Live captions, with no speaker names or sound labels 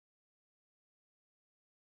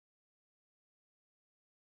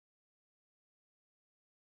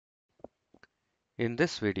In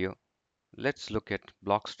this video, let's look at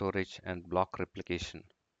block storage and block replication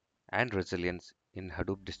and resilience in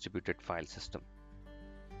Hadoop distributed file system.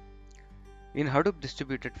 In Hadoop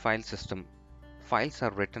distributed file system, files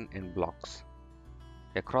are written in blocks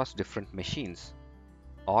across different machines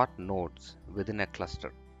or nodes within a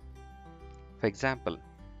cluster. For example,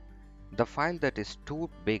 the file that is too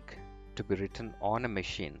big to be written on a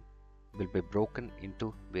machine will be broken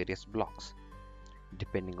into various blocks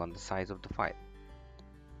depending on the size of the file.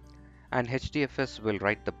 And hdfs will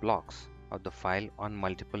write the blocks of the file on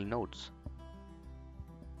multiple nodes.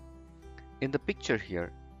 In the picture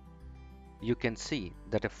here, you can see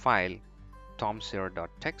that a file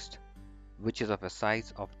tomsawyer.txt, which is of a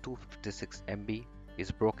size of 256 MB,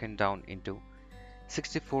 is broken down into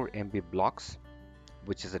 64 MB blocks,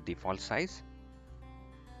 which is a default size,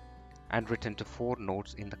 and written to 4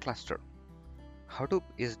 nodes in the cluster. Hadoop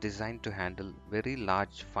is designed to handle very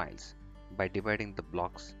large files by dividing the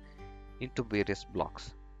blocks into various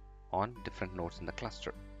blocks on different nodes in the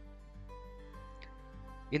cluster.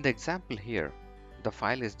 In the example here, the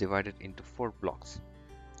file is divided into 4 blocks,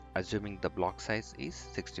 assuming the block size is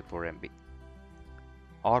 64 MB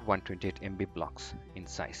or 128 MB blocks in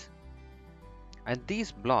size. And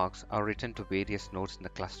these blocks are written to various nodes in the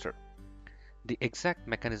cluster. The exact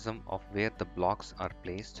mechanism of where the blocks are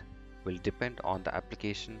placed will depend on the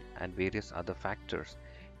application and various other factors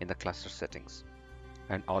in the cluster settings,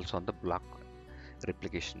 and also on the block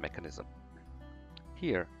replication mechanism.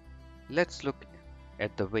 Here, let's look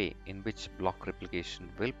at the way in which block replication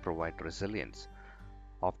will provide resilience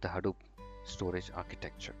of the Hadoop storage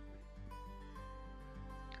architecture.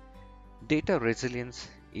 Data resilience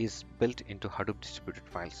is built into Hadoop distributed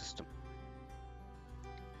file system.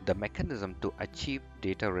 The mechanism to achieve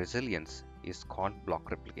data resilience is called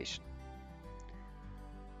block replication.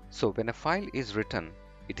 So when a file is written,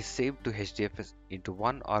 it is saved to hdfs into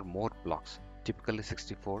one or more blocks, typically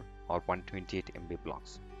 64 or 128 MB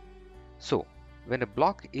blocks. So when a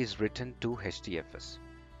block is written to hdfs,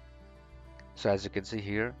 so as you can see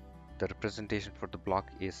here, the representation for the block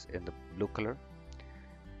is in the blue color.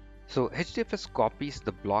 So hdfs copies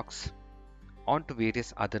the blocks onto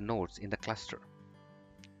various other nodes in the cluster.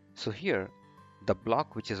 So here, the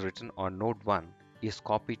block which is written on node 1 is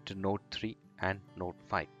copied to node 3 and node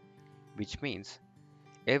 5, which means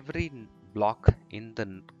every block in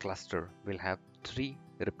the cluster will have 3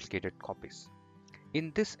 replicated copies.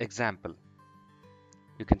 In this example,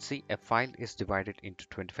 you can see a file is divided into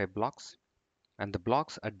 25 blocks, and the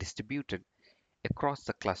blocks are distributed across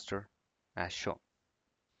the cluster as shown.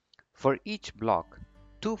 For each block,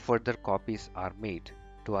 2 further copies are made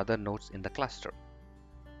to other nodes in the cluster,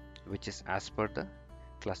 which is as per the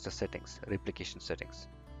cluster settings, replication settings.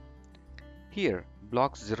 Here,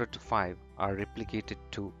 blocks 0 to 5 are replicated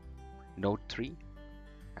to node 3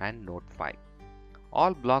 and node 5.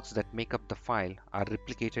 All blocks that make up the file are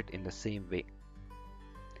replicated in the same way.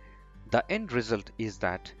 The end result is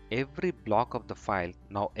that every block of the file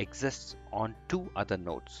now exists on 2 other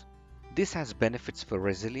nodes. This has benefits for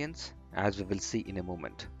resilience, as we will see in a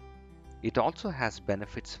moment. It also has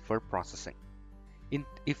benefits for processing.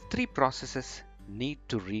 If 3 processes need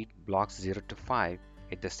to read blocks 0 to 5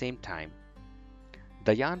 at the same time,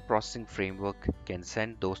 the yarn processing framework can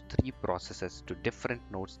send those 3 processes to different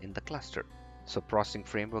nodes in the cluster. So processing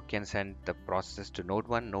framework can send the processes to node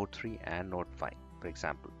 1, node 3 and node 5, for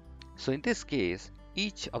example. So in this case,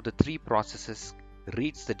 each of the 3 processes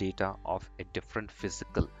reads the data of a different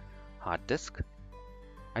physical hard disk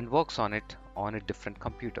and works on it on a different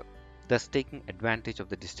computer, thus taking advantage of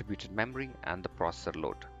the distributed memory and the processor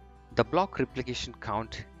load. The block replication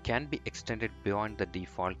count can be extended beyond the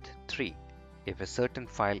default 3 if a certain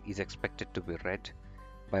file is expected to be read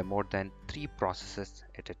by more than 3 processes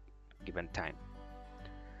at a given time.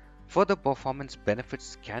 Further performance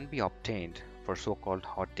benefits can be obtained for so-called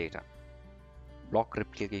hot data. Block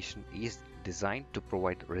replication is designed to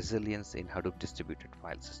provide resilience in Hadoop distributed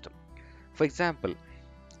file system. For example,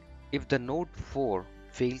 if the node 4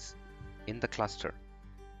 fails in the cluster,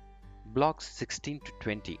 blocks 16 to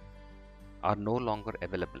 20 are no longer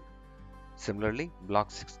available. Similarly,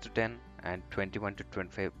 blocks 6 to 10 and 21 to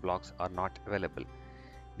 25 blocks are not available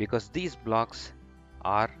because these blocks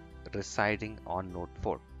are residing on node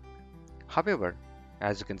 4. However,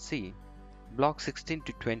 as you can see, blocks 16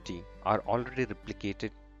 to 20 are already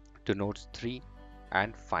replicated to nodes 3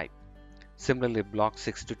 and 5. Similarly, blocks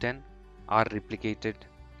 6 to 10 are replicated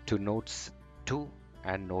to nodes 2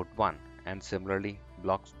 and node 1, and similarly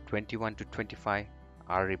blocks 21 to 25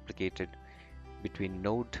 are replicated between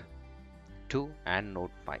node 2 and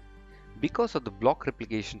node 5. Because of the block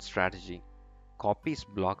replication strategy, copies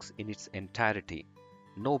blocks in its entirety,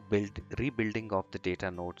 no rebuilding of the data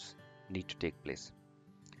nodes need to take place.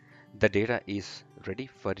 The data is ready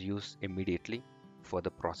for use immediately for the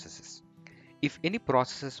processes. If any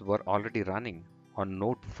processes were already running on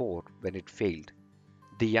node 4 when it failed,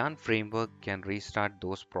 the yarn framework can restart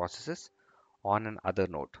those processes on another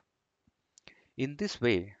node. In this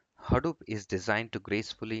way, Hadoop is designed to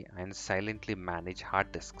gracefully and silently manage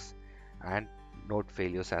hard disks and node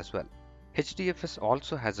failures as well. HDFS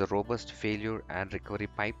also has a robust failure and recovery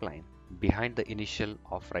pipeline behind the initial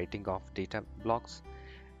of writing of data blocks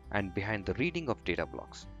and behind the reading of data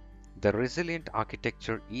blocks. The resilient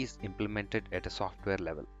architecture is implemented at a software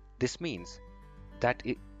level. This means that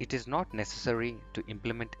it is not necessary to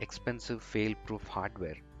implement expensive fail-proof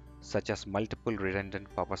hardware such as multiple redundant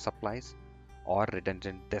power supplies or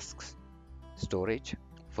redundant disks storage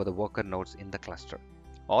for the worker nodes in the cluster.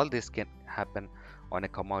 All this can happen on a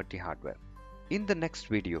commodity hardware. In the next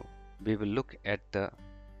video, we will look at the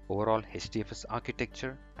overall HDFS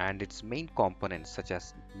architecture and its main components such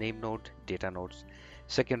as name node, data nodes,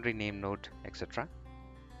 secondary name node, etc.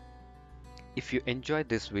 If you enjoyed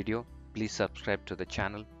this video, please subscribe to the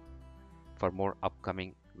channel for more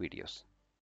upcoming videos.